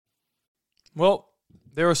Well,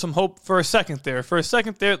 there was some hope for a second there. For a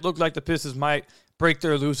second there, it looked like the Pistons might break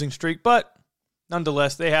their losing streak, but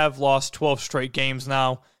nonetheless, they have lost 12 straight games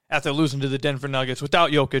now after losing to the Denver Nuggets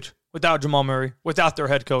without Jokic, without Jamal Murray, without their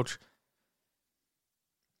head coach.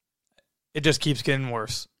 It just keeps getting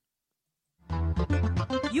worse.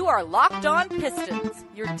 You are Locked On Pistons,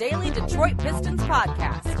 your daily Detroit Pistons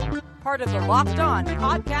podcast. Part of the Locked On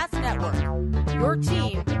Podcast Network, your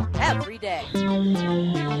team every day.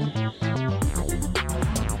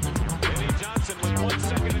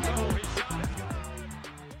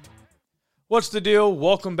 What's the deal?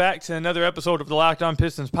 Welcome back to another episode of the Locked On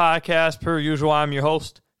Pistons podcast. Per usual, I'm your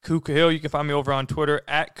host, Kuka Hill. You can find me over on Twitter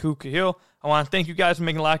at Kuka Hill. I want to thank you guys for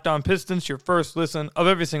making Locked On Pistons your first listen of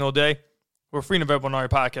every single day. We're free and available on all your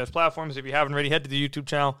podcast platforms. If you haven't already, head to the YouTube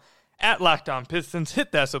channel at Locked On Pistons.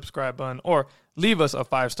 Hit that subscribe button or leave us a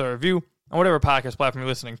 5-star review on whatever podcast platform you're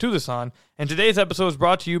listening to this on. And today's episode is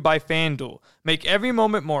brought to you by FanDuel. Make every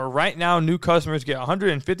moment more. Right now, new customers get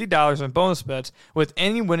 $150 in bonus bets with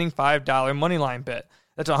any winning $5 moneyline bet.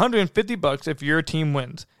 That's $150 if your team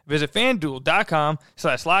wins. Visit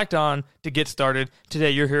FanDuel.com/LockedOn to get started.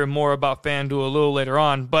 Today, you'll hear more about FanDuel a little later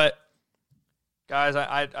on. But, guys,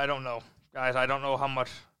 I don't know. Guys, I don't know how much.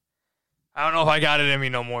 I don't know if I got it in me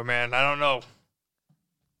no more, man. I don't know.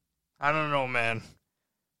 I don't know, man.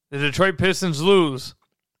 The Detroit Pistons lose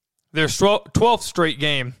their 12th straight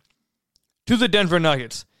game to the Denver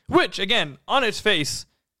Nuggets, which, again, on its face,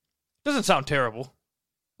 doesn't sound terrible.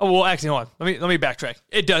 Oh, well, actually, hold on. Let me backtrack.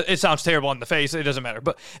 It does. It sounds terrible on the face. It doesn't matter.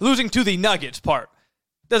 But losing to the Nuggets part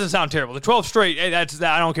doesn't sound terrible. The 12th straight,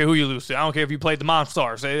 I don't care who you lose to. I don't care if you played the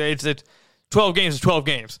Monstars. It's 12 games is 12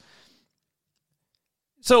 games.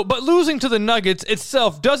 So, but losing to the Nuggets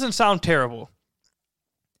itself doesn't sound terrible.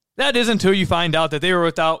 That is until you find out that they were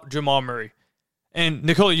without Jamal Murray. And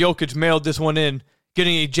Nikola Jokic mailed this one in,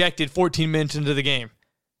 getting ejected 14 minutes into the game.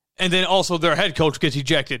 And then also their head coach gets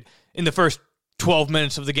ejected in the first 12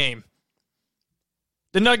 minutes of the game.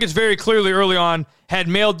 The Nuggets very clearly early on had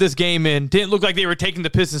mailed this game in. Didn't look like they were taking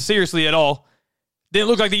the Pistons seriously at all. Didn't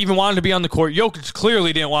look like they even wanted to be on the court. Jokic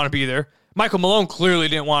clearly didn't want to be there. Michael Malone clearly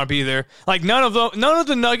didn't want to be there. Like none of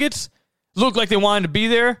the Nuggets looked like they wanted to be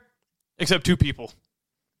there, except two people.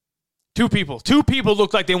 Two people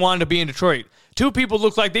looked like they wanted to be in Detroit. Two people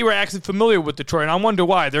looked like they were actually familiar with Detroit, and I wonder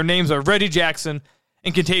why. Their names are Reggie Jackson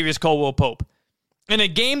and Kentavious Caldwell-Pope. In a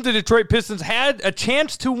game the Detroit Pistons had a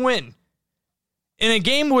chance to win. In a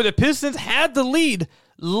game where the Pistons had the lead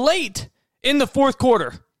late in the fourth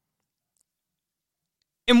quarter.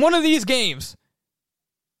 In one of these games,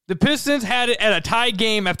 the Pistons had it at a tie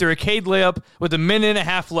game after a Cade layup with a minute and a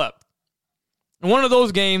half left. In one of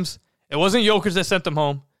those games, it wasn't Jokic that sent them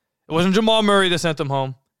home. It wasn't Jamal Murray that sent them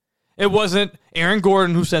home. It wasn't Aaron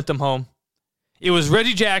Gordon who sent them home. It was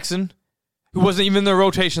Reggie Jackson, who wasn't even in the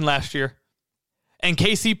rotation last year, and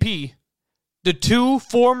KCP, the two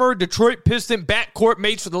former Detroit Piston backcourt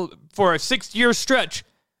mates for a 6-year stretch.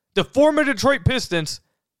 The former Detroit Pistons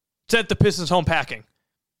sent the Pistons home packing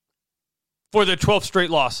for their 12th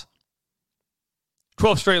straight loss.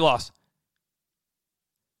 12th straight loss.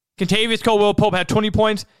 Kentavious Caldwell-Pope had 20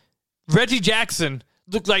 points. Reggie Jackson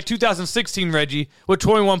looked like 2016 Reggie with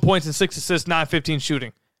 21 points and 6 assists, 9-15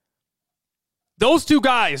 shooting. Those two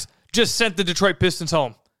guys just sent the Detroit Pistons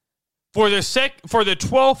home for their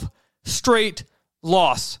 12th straight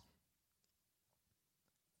loss.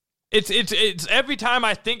 It's every time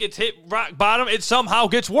I think it's hit rock bottom, it somehow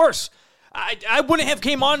gets worse. I wouldn't have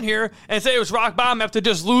came on here and said it was rock bottom after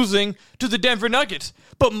just losing to the Denver Nuggets.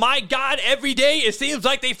 But my God, every day it seems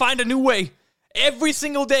like they find a new way. Every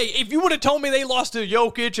single day. If you would have told me they lost to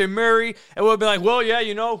Jokic and Murray, I would have been like, well, yeah,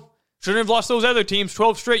 shouldn't have lost those other teams.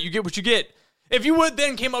 12 straight, you get what you get. If you would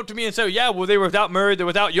then came up to me and said, yeah, well, they were without Murray, they're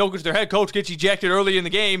without Jokic, their head coach gets ejected early in the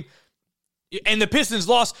game, and the Pistons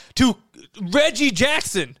lost to Reggie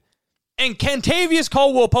Jackson and Kentavious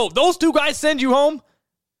Caldwell-Pope. Those two guys send you home.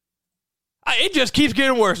 It just keeps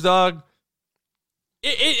getting worse, dog.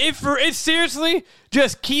 It seriously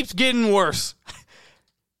just keeps getting worse.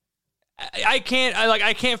 I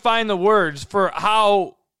can't find the words for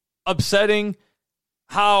how upsetting,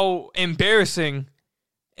 how embarrassing,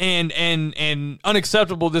 and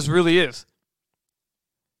unacceptable this really is.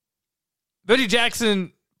 Reggie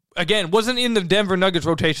Jackson, again, wasn't in the Denver Nuggets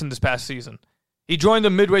rotation this past season. He joined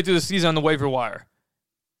them midway through the season on the waiver wire.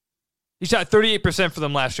 He shot 38% for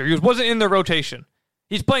them last year. He wasn't in their rotation.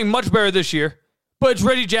 He's playing much better this year, but it's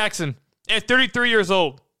Reggie Jackson at 33 years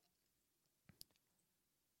old.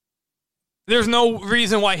 There's no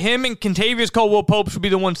reason why him and Kentavious Caldwell-Pope should be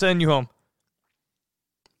the one sending you home.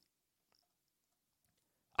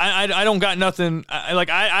 I don't got nothing.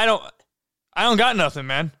 I don't. I don't got nothing,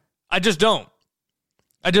 man. I just don't.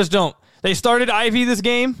 They started Ivy this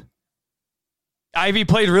game. Ivy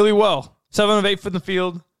played really well. 7 of 8 from the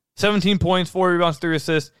field, 17 points, 4 rebounds, 3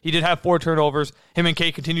 assists. He did have 4 turnovers. Him and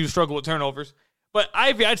Kate continue to struggle with turnovers. But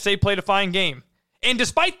Ivy, I'd say, played a fine game. And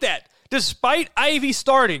despite that, despite Ivy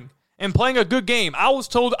starting and playing a good game, I was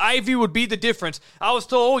told Ivy would be the difference. I was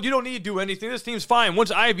told, you don't need to do anything. This team's fine.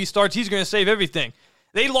 Once Ivy starts, he's going to save everything.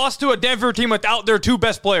 They lost to a Denver team without their 2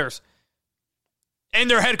 best players and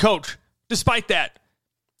their head coach. Despite that,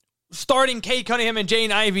 starting Cade Cunningham and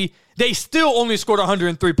Jaden Ivey, they still only scored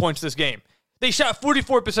 103 points this game. They shot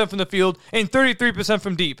 44% from the field and 33%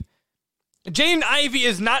 from deep. Jaden Ivey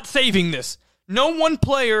is not saving this. No one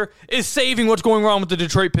player is saving what's going wrong with the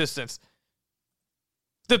Detroit Pistons.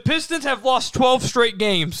 The Pistons have lost 12 straight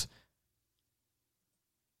games.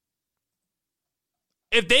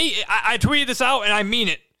 I tweeted this out and I mean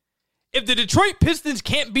it. If the Detroit Pistons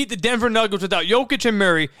can't beat the Denver Nuggets without Jokic and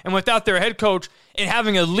Murray and without their head coach and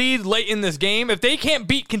having a lead late in this game, if they can't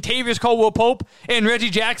beat Kentavious Caldwell-Pope and Reggie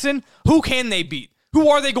Jackson, who can they beat? Who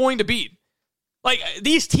are they going to beat? Like,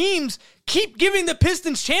 these teams keep giving the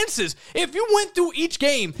Pistons chances. If you went through each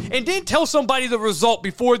game and didn't tell somebody the result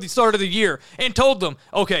before the start of the year and told them,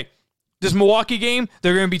 okay, this Milwaukee game,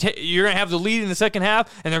 you're going to have the lead in the second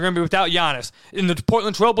half, and they're going to be without Giannis. In the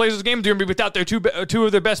Portland Trail Blazers game, they're going to be without their two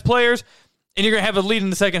of their best players, and you're going to have a lead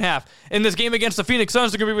in the second half. In this game against the Phoenix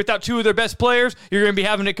Suns, they're going to be without 2 of their best players. You're going to be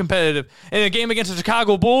having it competitive. In a game against the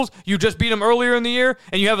Chicago Bulls, you just beat them earlier in the year,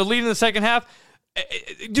 and you have a lead in the second half.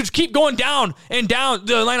 You just keep going down and down.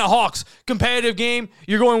 The Atlanta Hawks, competitive game.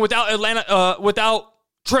 You're going without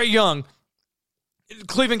Trae Young.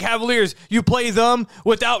 Cleveland Cavaliers, you play them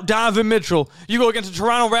without Donovan Mitchell. You go against the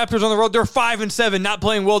Toronto Raptors on the road. They're 5-7, not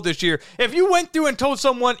playing well this year. If you went through and told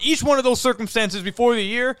someone each one of those circumstances before the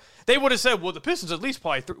year, they would have said, well, the Pistons at least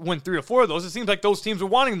probably win 3 or 4 of those. It seems like those teams are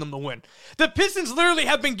wanting them to win. The Pistons literally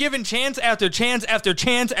have been given chance after chance after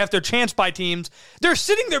chance after chance by teams. They're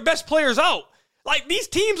sitting their best players out. Like, these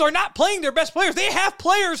teams are not playing their best players. They have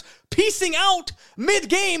players piecing out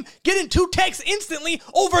mid-game, getting 2 techs instantly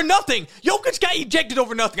over nothing. Jokic got ejected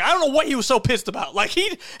over nothing. I don't know what he was so pissed about. Like,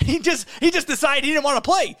 he just decided he didn't want to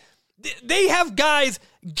play. They have guys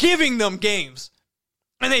giving them games,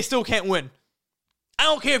 and they still can't win. I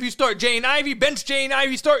don't care if you start Jaden Ivey, bench Jaden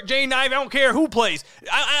Ivey, start Jaden Ivey. I don't care who plays.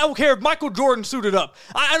 I don't care if Michael Jordan suited up.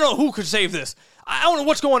 I don't know who could save this. I don't know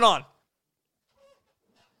what's going on.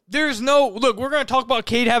 Look, we're going to talk about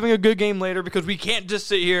Cade having a good game later because we can't just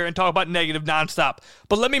sit here and talk about negative nonstop.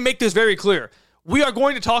 But let me make this very clear. We are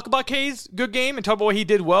going to talk about Cade's good game and talk about what he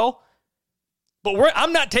did well. But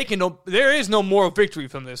I'm not taking there is no moral victory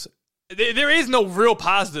from this. There is no real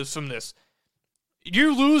positives from this.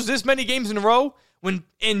 You lose this many games in a row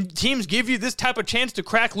and teams give you this type of chance to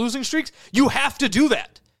crack losing streaks, you have to do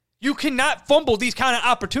that. You cannot fumble these kind of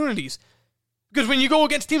opportunities. Because when you go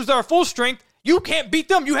against teams that are full strength, you can't beat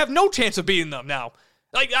them. You have no chance of beating them now.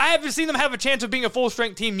 Like, I haven't seen them have a chance of being a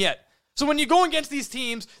full-strength team yet. So when you go against these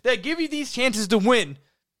teams that give you these chances to win,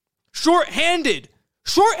 short-handed,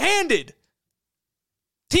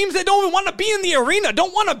 teams that don't even want to be in the arena,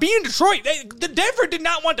 don't want to be in Detroit. The Denver did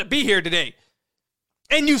not want to be here today.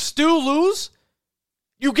 And you still lose?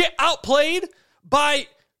 You get outplayed by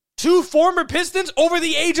 2 former Pistons over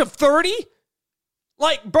the age of 30?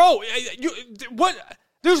 Like, bro, what...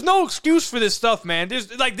 There's no excuse for this stuff, man.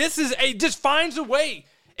 It just finds a way.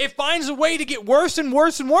 It finds a way to get worse and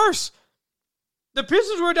worse and worse. The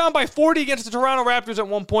Pistons were down by 40 against the Toronto Raptors at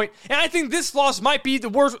one point, and I think this loss might be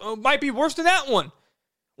worse than that one.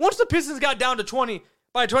 Once the Pistons got down to 20 to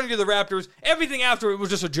the Raptors, everything after it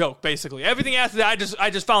was just a joke, basically. Everything after that,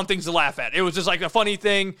 I just found things to laugh at. It was just like a funny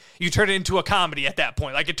thing. You turned it into a comedy at that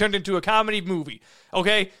point. Like, it turned into a comedy movie,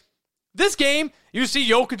 okay? This game, you see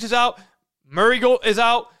Jokic is out. Murray is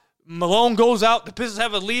out. Malone goes out. The Pistons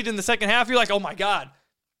have a lead in the second half. You're like, oh my God,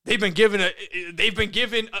 they've been given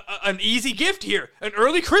an easy gift here, an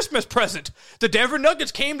early Christmas present. The Denver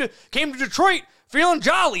Nuggets came to Detroit feeling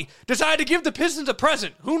jolly, decided to give the Pistons a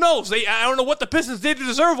present. Who knows? I don't know what the Pistons did to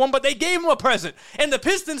deserve one, but they gave them a present. And the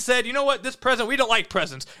Pistons said, you know what? This present, we don't like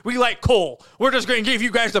presents. We like coal. We're just going to give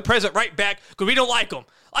you guys the present right back because we don't like them.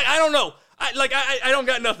 Like, I don't know. I don't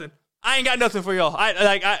got nothing. I ain't got nothing for y'all.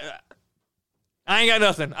 I ain't got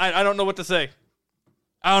nothing. I don't know what to say.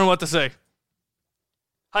 I don't know what to say.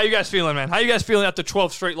 How you guys feeling, man? How you guys feeling after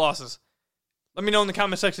 12 straight losses? Let me know in the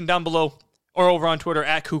comment section down below or over on Twitter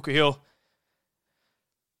at Kuka Hill.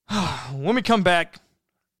 When we come back,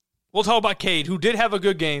 we'll talk about Cade, who did have a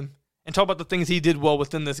good game, and talk about the things he did well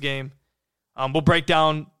within this game. We'll break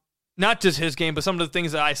down not just his game, but some of the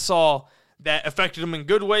things that I saw that affected him in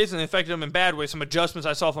good ways and affected him in bad ways. Some adjustments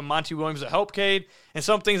I saw from Monty Williams that helped Cade, and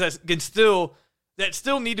some things that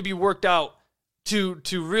still need to be worked out to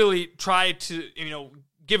really try to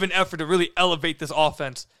give an effort to really elevate this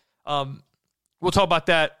offense. We'll talk about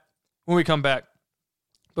that when we come back.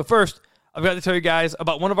 But first, I've got to tell you guys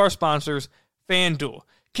about one of our sponsors, FanDuel.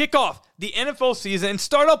 Kick off the NFL season and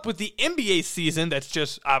start up with the NBA season that's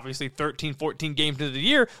just obviously 13, 14 games into the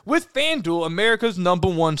year with FanDuel, America's #1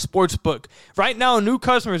 sportsbook. Right now, new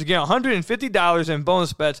customers get $150 in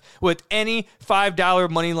bonus bets with any $5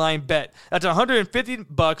 moneyline bet. That's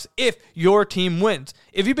 $150 if your team wins.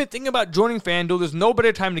 If you've been thinking about joining FanDuel, there's no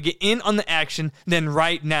better time to get in on the action than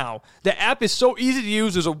right now. The app is so easy to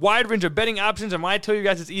use. There's a wide range of betting options, and when I tell you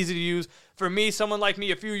guys it's easy to use, for me, someone like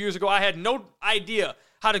me a few years ago, I had no idea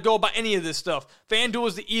how to go about any of this stuff. FanDuel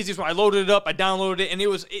is the easiest one. I loaded it up, I downloaded it, and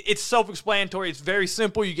it's self-explanatory. It's very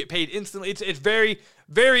simple. You get paid instantly. It's very,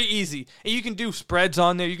 very easy. And you can do spreads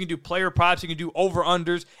on there. You can do player props. You can do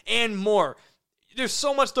over-unders and more. There's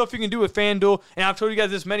so much stuff you can do with FanDuel, and I've told you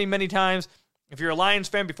guys this many, many times. If you're a Lions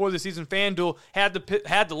fan, before the season, FanDuel had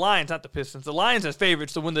the Lions, not the Pistons, the Lions as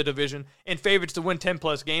favorites to win the division and favorites to win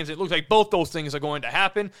 10-plus games. It looks like both those things are going to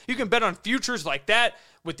happen. You can bet on futures like that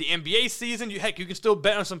with the NBA season. You can still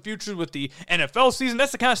bet on some futures with the NFL season.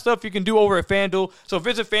 That's the kind of stuff you can do over at FanDuel. So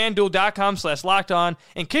visit FanDuel.com/lockedon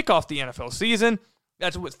and kick off the NFL season.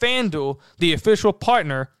 That's with FanDuel, the official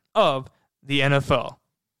partner of the NFL.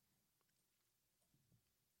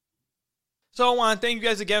 So I want to thank you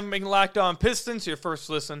guys again for making Locked On Pistons your first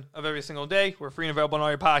listen of every single day. We're free and available on all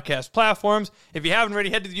your podcast platforms. If you haven't already,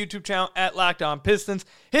 head to the YouTube channel at Locked On Pistons.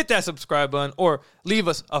 Hit that subscribe button or leave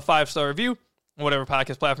us a 5-star review on whatever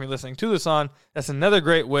podcast platform you're listening to this on. That's another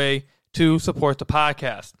great way to support the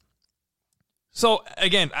podcast. So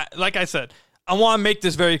again, like I said, I want to make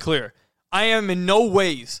this very clear. I am in no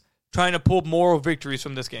ways trying to pull moral victories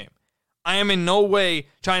from this game. I am in no way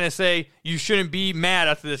trying to say you shouldn't be mad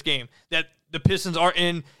after this game, that the Pistons are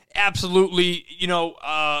in absolutely,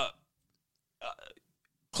 I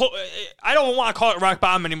don't want to call it rock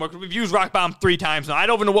bottom anymore because we've used rock bottom 3 times now. I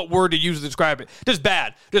don't even know what word to use to describe it. Just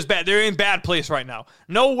bad. They're in bad place right now.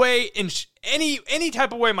 No way, in any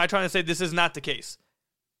type of way am I trying to say this is not the case.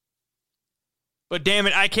 But damn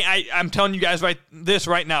it, I'm telling you guys this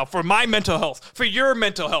right now, for my mental health, for your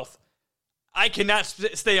mental health, I cannot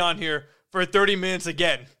stay on here for 30 minutes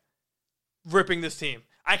again ripping this team.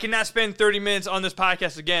 I cannot spend 30 minutes on this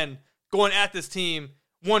podcast again going at this team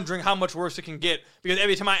wondering how much worse it can get, because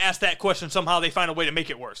every time I ask that question, somehow they find a way to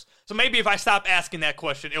make it worse. So maybe if I stop asking that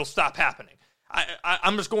question, it'll stop happening.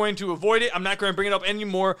 I'm just going to avoid it. I'm not going to bring it up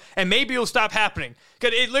anymore, and maybe it'll stop happening.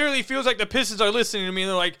 Because it literally feels like the Pistons are listening to me, and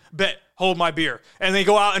they're like, bet, hold my beer. And they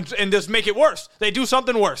go out and just make it worse. They do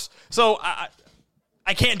something worse. So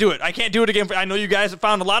I can't do it. I can't do it again. I know you guys have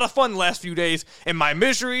found a lot of fun the last few days in my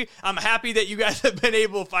misery. I'm happy that you guys have been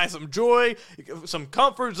able to find some joy, some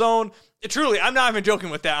comfort zone. Truly, I'm not even joking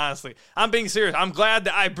with that, honestly. I'm being serious. I'm glad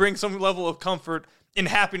that I bring some level of comfort and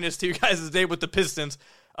happiness to you guys today with the Pistons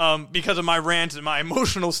because of my rants and my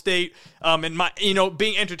emotional state and my,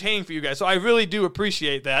 being entertaining for you guys. So I really do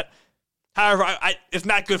appreciate that. However, it's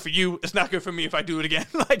not good for you. It's not good for me if I do it again.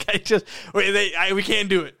 We can't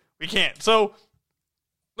do it. We can't. So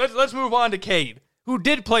Let's move on to Cade, who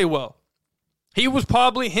did play well. He was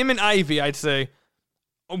probably, him and Ivy, I'd say,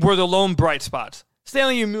 were the lone bright spots.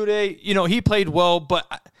 Stanley Umude, he played well, but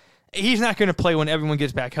he's not going to play when everyone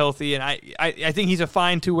gets back healthy. And I think he's a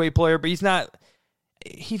fine two-way player, but he's not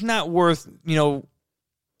worth,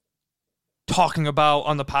 talking about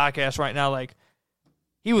on the podcast right now. Like,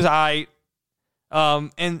 he was aight.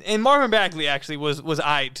 And Marvin Bagley actually was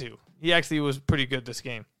aight too. He actually was pretty good this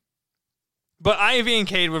game. But Ivy and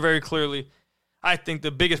Cade were very clearly, I think,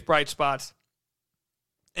 the biggest bright spots.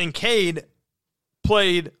 And Cade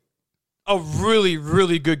played a really,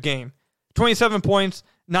 really good game. 27 points,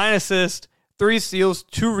 9 assists, 3 steals,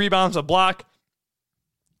 2 rebounds, a block,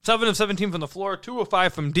 7 of 17 from the floor, 2 of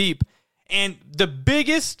 5 from deep. And the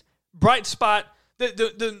biggest bright spot,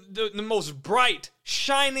 the most bright,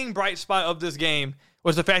 shining bright spot of this game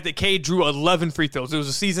was the fact that Cade drew 11 free throws. It was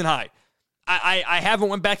a season high. I haven't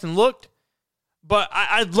went back and looked, but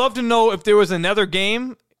I'd love to know if there was another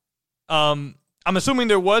game. I'm assuming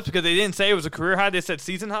there was because they didn't say it was a career high. They said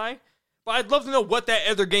season high. But I'd love to know what that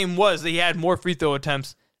other game was that he had more free throw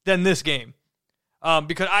attempts than this game.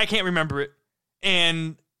 Because I can't remember it.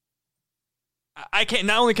 And I can't.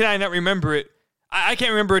 Not only can I not remember it, I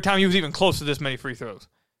can't remember a time he was even close to this many free throws.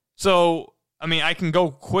 So, I can go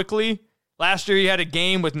quickly. Last year he had a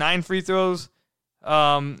game with 9 free throws.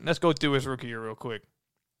 Let's go through his rookie year real quick.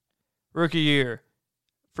 Rookie year.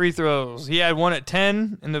 free throws. He had 1 at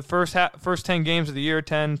 10 in the first 10 games of the year,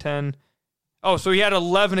 10, 10. Oh, so he had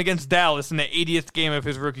 11 against Dallas in the 80th game of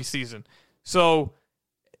his rookie season. So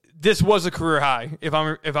this was a career high, if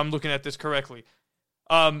I'm looking at this correctly.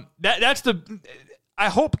 That's the. I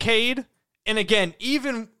hope Cade, and again,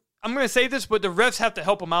 even I'm going to say this, but the refs have to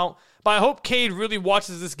him out. But I hope Cade really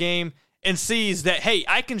watches this game and sees that, hey,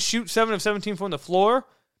 I can shoot 7 of 17 from the floor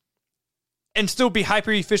and still be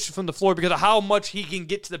hyper efficient from the floor because of how much he can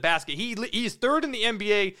get to the basket. He's third in the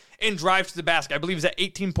NBA in drives to the basket. I believe he's at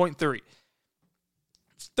 18.3.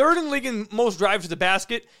 Third in the league in most drives to the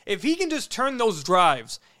basket. If he can just turn those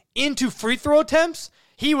drives into free throw attempts,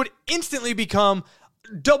 he would instantly become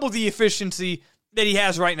double the efficiency that he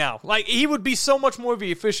has right now. Like, he would be so much more of an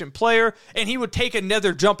efficient player, and he would take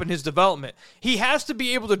another jump in his development. He has to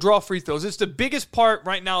be able to draw free throws. It's the biggest part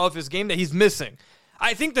right now of his game that he's missing.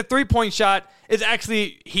 I think the three-point shot is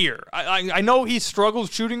actually here. I know he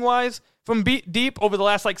struggled shooting-wise from deep over the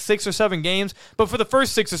last, 6 or 7 games, but for the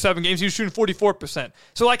first 6 or 7 games, he was shooting 44%.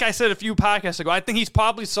 So like I said a few podcasts ago, I think he's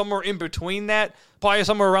probably somewhere in between that, probably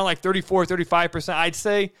somewhere around 34, 35%, I'd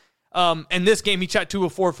say. And this game, he shot 2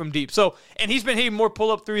 of 4 from deep. So, and he's been hitting more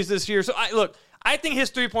pull-up threes this year. So, I think his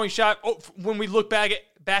three-point shot, when we look back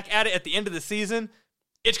at it at the end of the season,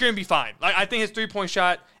 it's going to be fine. I think his three-point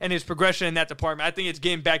shot and his progression in that department, I think it's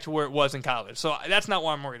getting back to where it was in college. So, that's not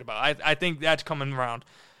what I'm worried about. I think that's coming around.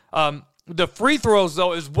 The free throws,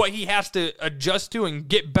 though, is what he has to adjust to and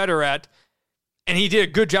get better at. And he did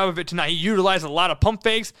a good job of it tonight. He utilized a lot of pump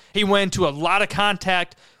fakes. He went into a lot of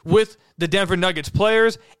contact with the Denver Nuggets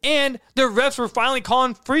players. And the refs were finally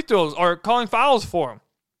calling free throws or calling fouls for him.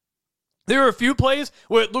 There were a few plays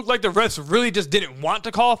where it looked like the refs really just didn't want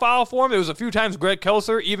to call a foul for him. There was a few times Greg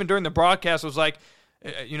Kelser, even during the broadcast, was like,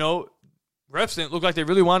 refs didn't look like they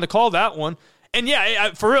really wanted to call that one. And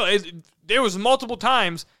yeah, for real, there was multiple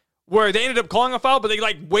times where they ended up calling a foul, but they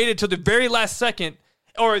waited till the very last second,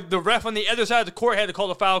 or the ref on the other side of the court had to call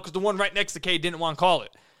the foul because the one right next to Cade didn't want to call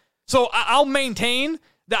it. So I'll maintain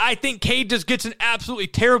that I think Cade just gets an absolutely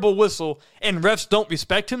terrible whistle and refs don't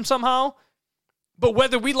respect him somehow. But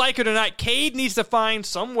whether we like it or not, Cade needs to find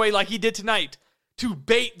some way, like he did tonight, to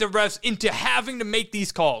bait the refs into having to make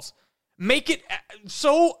these calls. Make it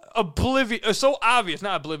so obvious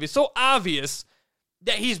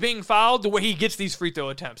that he's being fouled the way he gets these free throw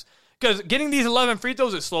attempts. Because getting these 11 free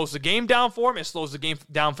throws, it slows the game down for him. It slows the game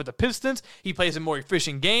down for the Pistons. He plays a more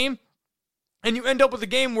efficient game. And you end up with a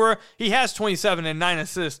game where he has 27 and 9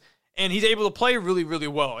 assists, and he's able to play really, really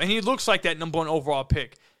well. And he looks like that number 1 overall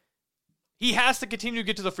pick. He has to continue to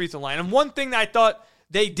get to the free throw line. And one thing that I thought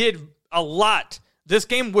they did a lot this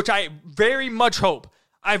game, which I very much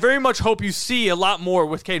hope you see a lot more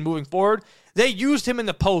with Cade moving forward, they used him in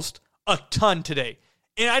the post a ton today.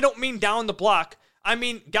 And I don't mean down the block. I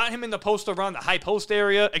mean, got him in the post around the high post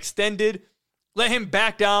area, extended, let him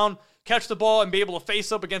back down, catch the ball, and be able to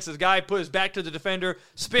face up against his guy, put his back to the defender,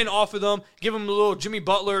 spin off of them, give him a little Jimmy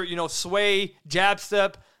Butler, sway, jab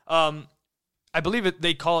step. I believe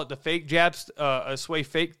they call it the fake jab, a sway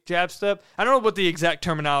fake jab step. I don't know what the exact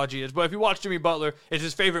terminology is, but if you watch Jimmy Butler, it's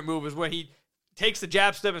his favorite move is when he takes the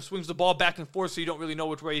jab step and swings the ball back and forth so you don't really know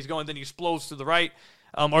which way he's going, then he explodes to the right.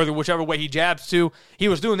 Or whichever way he jabs to. He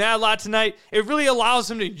was doing that a lot tonight. It really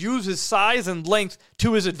allows him to use his size and length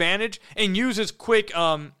to his advantage and use his quick,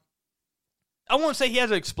 I won't say he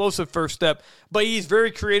has an explosive first step, but he's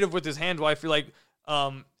very creative with his handle, I feel like.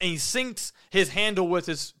 And he syncs his handle with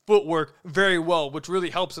his footwork very well, which really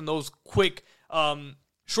helps in those quick,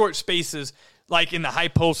 short spaces, like in the high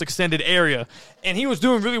post extended area. And he was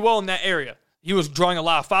doing really well in that area. He was drawing a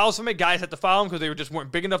lot of fouls from it. Guys had to foul him because they just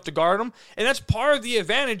weren't big enough to guard him. And that's part of the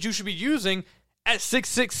advantage you should be using at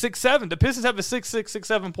 6'6", 6'7". The Pistons have a 6'6",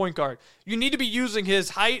 6'7" point guard. You need to be using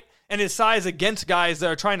his height and his size against guys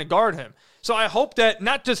that are trying to guard him. So I hope that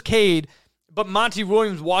not just Cade, but Monty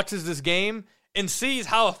Williams watches this game and sees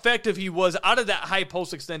how effective he was out of that high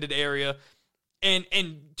post extended area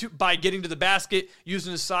by getting to the basket,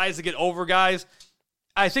 using his size to get over guys.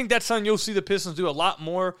 I think that's something you'll see the Pistons do a lot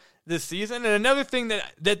more this season. And another thing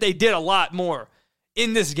that they did a lot more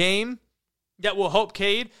in this game that will help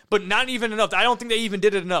Cade, but not even enough. I don't think they even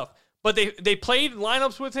did it enough. But they played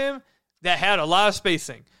lineups with him that had a lot of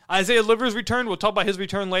spacing. Isaiah Livers returned. We'll talk about his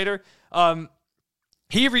return later.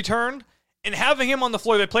 He returned, and having him on the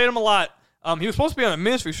floor, they played him a lot. He was supposed to be on a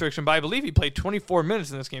minutes restriction, but I believe he played 24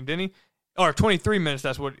 minutes in this game, didn't he? Or 23 minutes,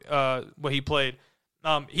 that's what he played.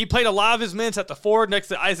 He played a lot of his minutes at the 4 next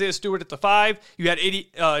to Isaiah Stewart at the 5. You had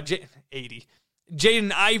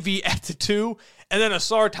Jaden Ivey at the 2, and then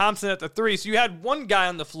Asar Thompson at the 3. So you had one guy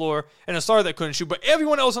on the floor and Asar that couldn't shoot, but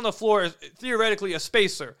everyone else on the floor is theoretically a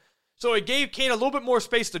spacer. So it gave Cade a little bit more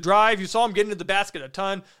space to drive. You saw him getting to the basket a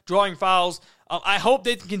ton, drawing fouls. I hope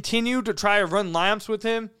they can continue to try to run lineups with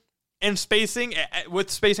him and spacing,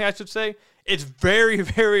 I should say. It's very,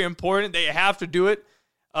 very important. They have to do it.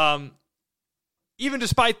 Even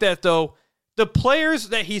despite that, though, the players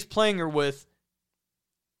that he's playing with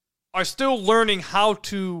are still learning how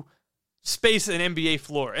to space an NBA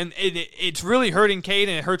floor. And it's really hurting Cade,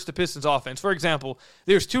 and it hurts the Pistons offense. For example,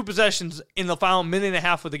 there's 2 possessions in the final minute and a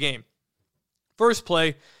half of the game. First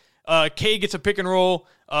play, Cade gets a pick and roll.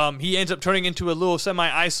 He ends up turning into a little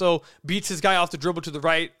semi-ISO, beats his guy off the dribble to the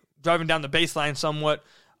right, driving down the baseline somewhat.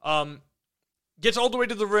 Gets all the way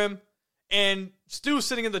to the rim, and Stu's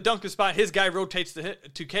sitting in the dunker spot. His guy rotates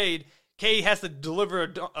to Cade. Cade has to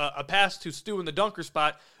deliver a pass to Stu in the dunker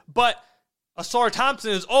spot, but Asar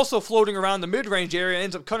Thompson is also floating around the mid-range area,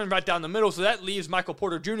 ends up cutting right down the middle, so that leaves Michael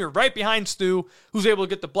Porter Jr. right behind Stu, who's able to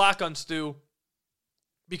get the block on Stu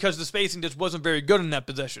because the spacing just wasn't very good in that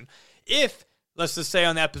possession. If, let's just say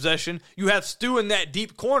on that possession, you have Stu in that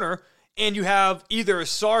deep corner, and you have either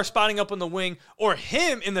Asar spotting up on the wing or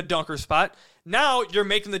him in the dunker spot, now you're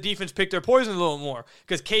making the defense pick their poison a little more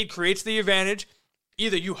because Cade creates the advantage.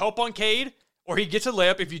 Either you help on Cade or he gets a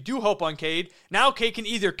layup. If you do help on Cade, now Cade can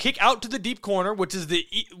either kick out to the deep corner, which is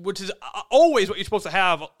always what you're supposed to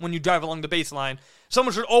have when you drive along the baseline.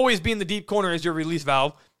 Someone should always be in the deep corner as your release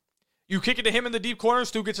valve. You kick it to him in the deep corner,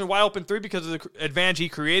 Stu gets a wide open 3 because of the advantage he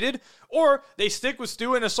created, or they stick with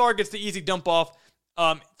Stu and Asar gets the easy dump off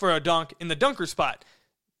for a dunk in the dunker spot.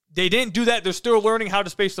 They didn't do that. They're still learning how to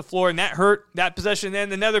space the floor, and that hurt that possession.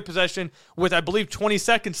 And another possession with, I believe, 20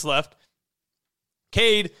 seconds left.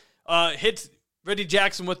 Cade hits Reggie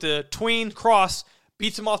Jackson with the tween cross,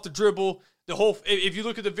 beats him off the dribble. If you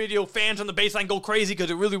look at the video, fans on the baseline go crazy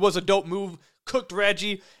because it really was a dope move. Cooked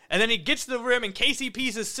Reggie. And then he gets to the rim, and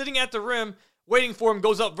KCP is sitting at the rim waiting for him,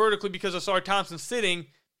 goes up vertically because Asar Thompson's sitting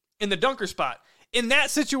in the dunker spot. In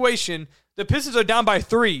that situation, the Pistons are down by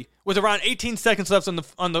 3 with around 18 seconds left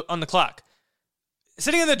on the clock.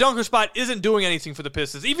 Sitting in the dunker spot isn't doing anything for the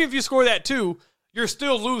Pistons. Even if you score that 2, you're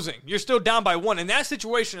still losing. You're still down by 1. In that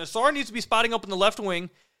situation, Asar needs to be spotting up in the left wing.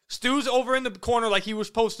 Stu's over in the corner like he was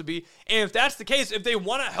supposed to be. And if that's the case, if they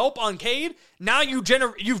want to help on Cade, now you've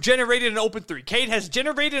generated an open 3. Cade has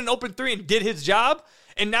generated an open 3 and did his job.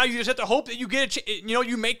 And now you just have to hope that you get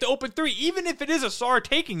you make the open 3. Even if it is Asar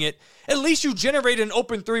taking it, at least you generated an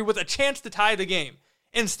open 3 with a chance to tie the game.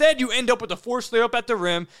 Instead, you end up with a forced layup at the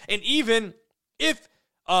rim. And even if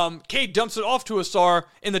Cade dumps it off to Asar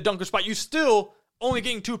in the dunker spot, you still only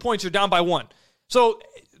getting 2 points. You're down by 1. So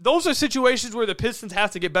those are situations where the Pistons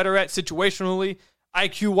have to get better at situationally,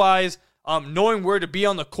 IQ-wise, knowing where to be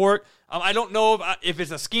on the court. I don't know if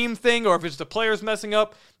it's a scheme thing or if it's the players messing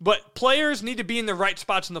up, but players need to be in the right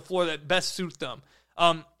spots on the floor that best suit them.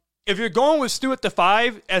 If you're going with Stu at the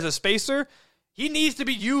 5 as a spacer, he needs to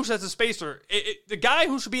be used as a spacer. The guy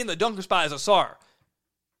who should be in the dunker spot is Asar.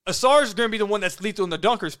 Asar is going to be the one that's lethal in the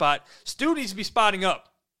dunker spot. Stu needs to be spotting up,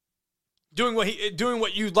 doing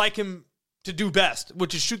what you'd like him to do best,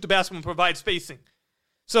 which is shoot the basketball and provide spacing.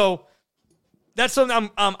 So that's something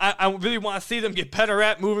I really want to see them get better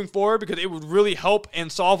at moving forward because it would really help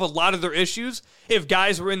and solve a lot of their issues if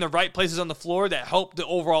guys were in the right places on the floor that helped the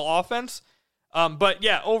overall offense. But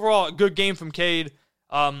yeah, overall, a good game from Cade,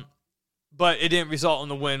 but it didn't result in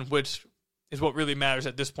the win, which is what really matters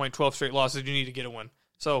at this point. 12 straight losses, you need to get a win.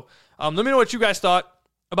 So let me know what you guys thought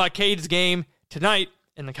about Cade's game tonight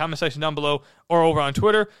in the comment section down below or over on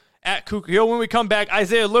Twitter at Kuka Hill. When we come back,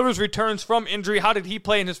 Isaiah Livers returns from injury. How did he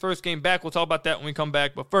play in his first game back? We'll talk about that when we come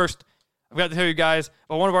back. But first, I've got to tell you guys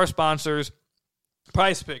about one of our sponsors,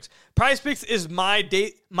 Prize Picks. Prize Picks is my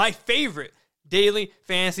favorite daily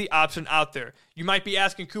fantasy option out there. You might be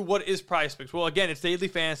asking, Ku, what is Prize Picks? Well, again, it's daily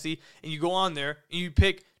fantasy, and you go on there and you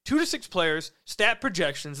pick 2 to 6 players, stat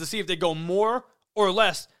projections to see if they go more or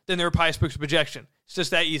less than their Prize Picks projection. It's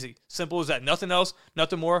just that easy. Simple as that. Nothing else,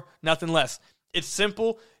 nothing more, nothing less. It's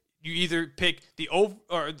simple. You either pick the over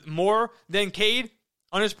or more than Cade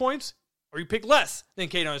on his points, or you pick less than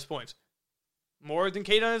Cade on his points. More than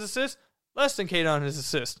Cade on his assist, less than Cade on his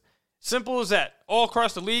assist. Simple as that. All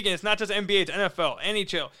across the league, and it's not just NBA, it's NFL,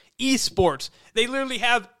 NHL, esports. They literally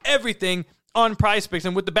have everything on Prize Picks.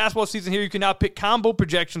 And with the basketball season here, you can now pick combo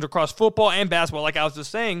projections across football and basketball, like I was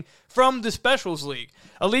just saying, from the Specials League.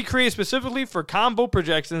 A league created specifically for combo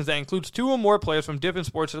projections that includes 2 or more players from different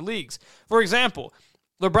sports or leagues. For example,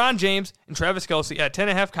 LeBron James and Travis Kelce had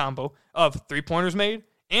 10.5 combo of 3-pointers made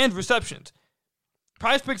and receptions.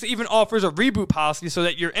 PrizePicks even offers a reboot policy so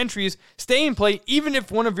that your entries stay in play even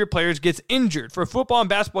if one of your players gets injured. For football and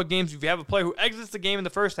basketball games, if you have a player who exits the game in the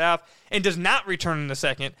first half and does not return in the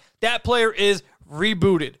second, that player is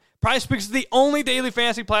rebooted. PrizePicks is the only daily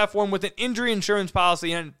fantasy platform with an injury insurance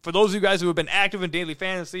policy, and for those of you guys who have been active in daily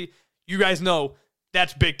fantasy, you guys know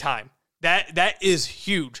that's big time. That is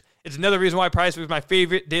huge. It's another reason why PrizePicks is my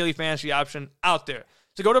favorite daily fantasy option out there.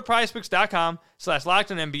 So go to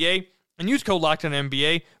prizepicks.com/LockedOnNBA and use code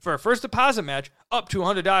LockedOnNBA for a first deposit match up to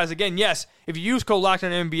 $100. Again, yes, if you use code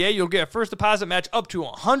LockedOnNBA, you'll get a first deposit match up to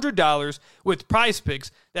 $100 with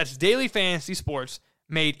PrizePicks. That's daily fantasy sports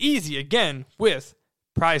made easy, again, with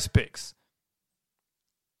PrizePicks.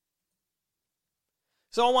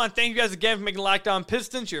 So I want to thank you guys again for making Locked On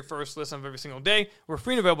Pistons your first listen of every single day. We're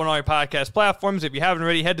free and available on all your podcast platforms. If you haven't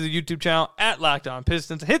already, head to the YouTube channel at Locked On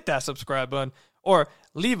Pistons. Hit that subscribe button or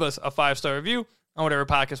leave us a 5-star review on whatever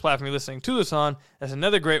podcast platform you're listening to this on. That's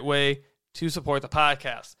another great way to support the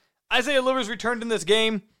podcast. Isaiah Livers returned in this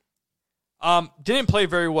game. Didn't play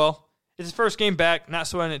very well. It's his first game back, not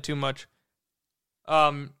sweating it too much.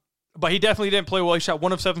 But he definitely didn't play well. He shot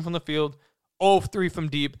 1 of 7 from the field, 0 of 3 from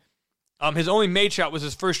deep. His only made shot was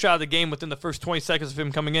his first shot of the game within the first 20 seconds of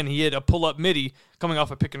him coming in. He had a pull-up midi coming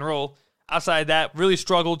off a pick and roll. Outside of that, really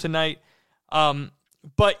struggled tonight.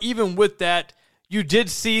 But even with that, you did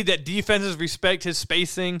see that defenses respect his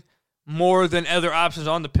spacing more than other options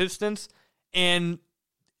on the Pistons. And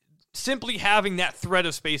simply having that threat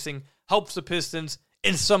of spacing helps the Pistons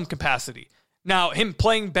in some capacity. Now, him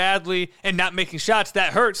playing badly and not making shots,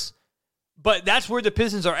 that hurts. But that's where the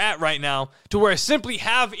Pistons are at right now, to where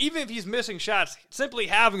even if he's missing shots, simply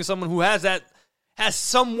having someone who has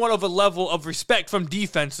somewhat of a level of respect from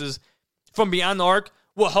defenses from beyond the arc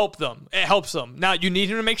will help them. It helps them. Now, you need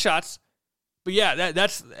him to make shots. But yeah,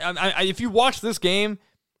 if you watch this game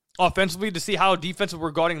offensively to see how defensive were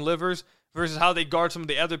guarding Livers versus how they guard some of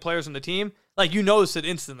the other players on the team, like, you notice it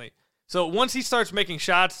instantly. So once he starts making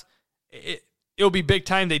shots, it'll be big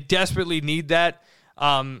time. They desperately need that.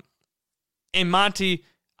 And Monty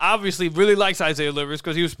obviously really likes Isaiah Livers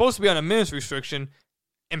because he was supposed to be on a minutes restriction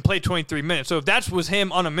and play 23 minutes. So if that was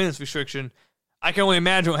him on a minutes restriction, I can only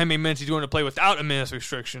imagine how many minutes he's going to play without a minutes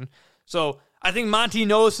restriction. So I think Monty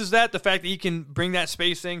notices that, the fact that he can bring that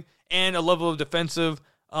spacing and a level of defensive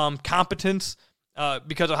competence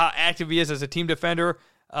because of how active he is as a team defender,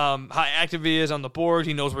 how active he is on the board.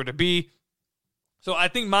 He knows where to be. So I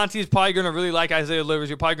think Monty is probably going to really like Isaiah Livers.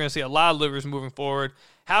 You're probably going to see a lot of Livers moving forward.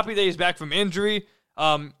 Happy that he's back from injury.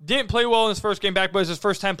 Didn't play well in his first game back, but it's his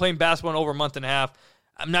first time playing basketball in over a month and a half.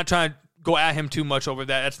 I'm not trying to go at him too much over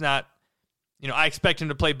that. That's not, I expect him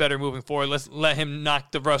to play better moving forward. Let's let him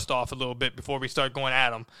knock the rust off a little bit before we start going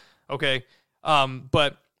at him. Okay?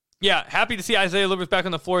 But, yeah, happy to see Isaiah Livers back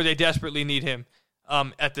on the floor. They desperately need him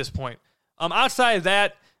at this point. Outside of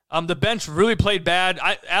that, the bench really played bad.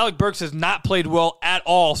 Alec Burks has not played well at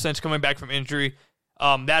all since coming back from injury.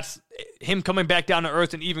 That's him coming back down to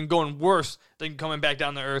earth, and even going worse than coming back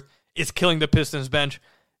down to earth is killing the Pistons bench.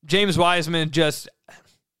 James Wiseman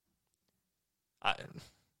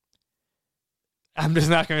I'm just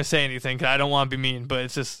not going to say anything because I don't want to be mean, but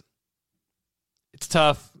it's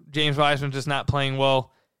tough. James Wiseman just not playing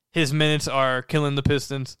well. His minutes are killing the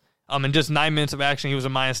Pistons. In just 9 minutes of action, he was a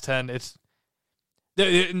 -10. It's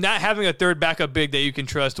not having a third backup big that you can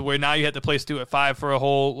trust, to where now you have to play Stu at 5 for a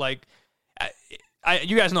whole,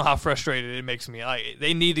 you guys know how frustrated it makes me.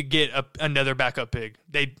 They need to get another backup big.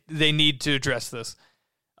 They need to address this.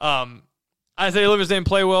 Isaiah Livers didn't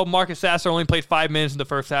play well. Marcus Sasser only played 5 minutes in the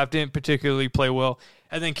first half. Didn't particularly play well.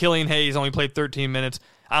 And then Killian Hayes only played 13 minutes.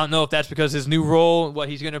 I don't know if that's because his new role, what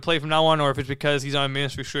he's going to play from now on, or if it's because he's on a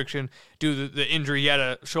minutes restriction due to the injury. He had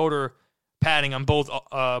a shoulder padding on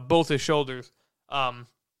both his shoulders.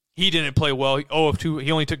 He didn't play well. 0 of 2.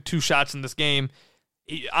 He only took 2 shots in this game.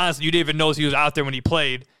 Honestly, you didn't even know he was out there when he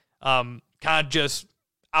played. Kind of just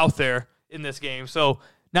out there in this game. So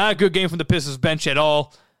not a good game from the Pistons bench at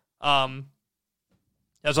all.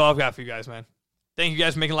 That's all I've got for you guys, man. Thank you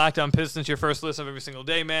guys for making Locked On Pistons your first listen of every single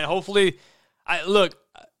day, man. Hopefully,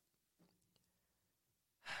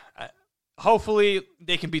 hopefully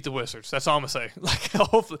they can beat the Wizards. That's all I'm going to say.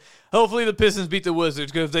 Hopefully the Pistons beat the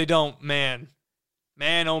Wizards, because if they don't, man,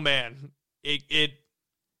 oh man, it's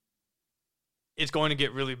going to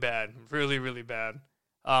get really bad. Really, really bad.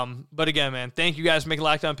 But again, man, thank you guys for making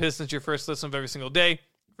Locked On Pistons your first listen of every single day.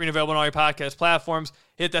 Free and available on all your podcast platforms.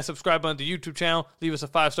 Hit that subscribe button to the YouTube channel. Leave us a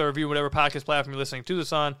 5-star review, whatever podcast platform you're listening to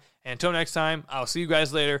this on. And until next time, I'll see you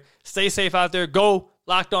guys later. Stay safe out there. Go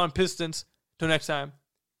Locked On Pistons. Until next time,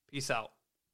 peace out.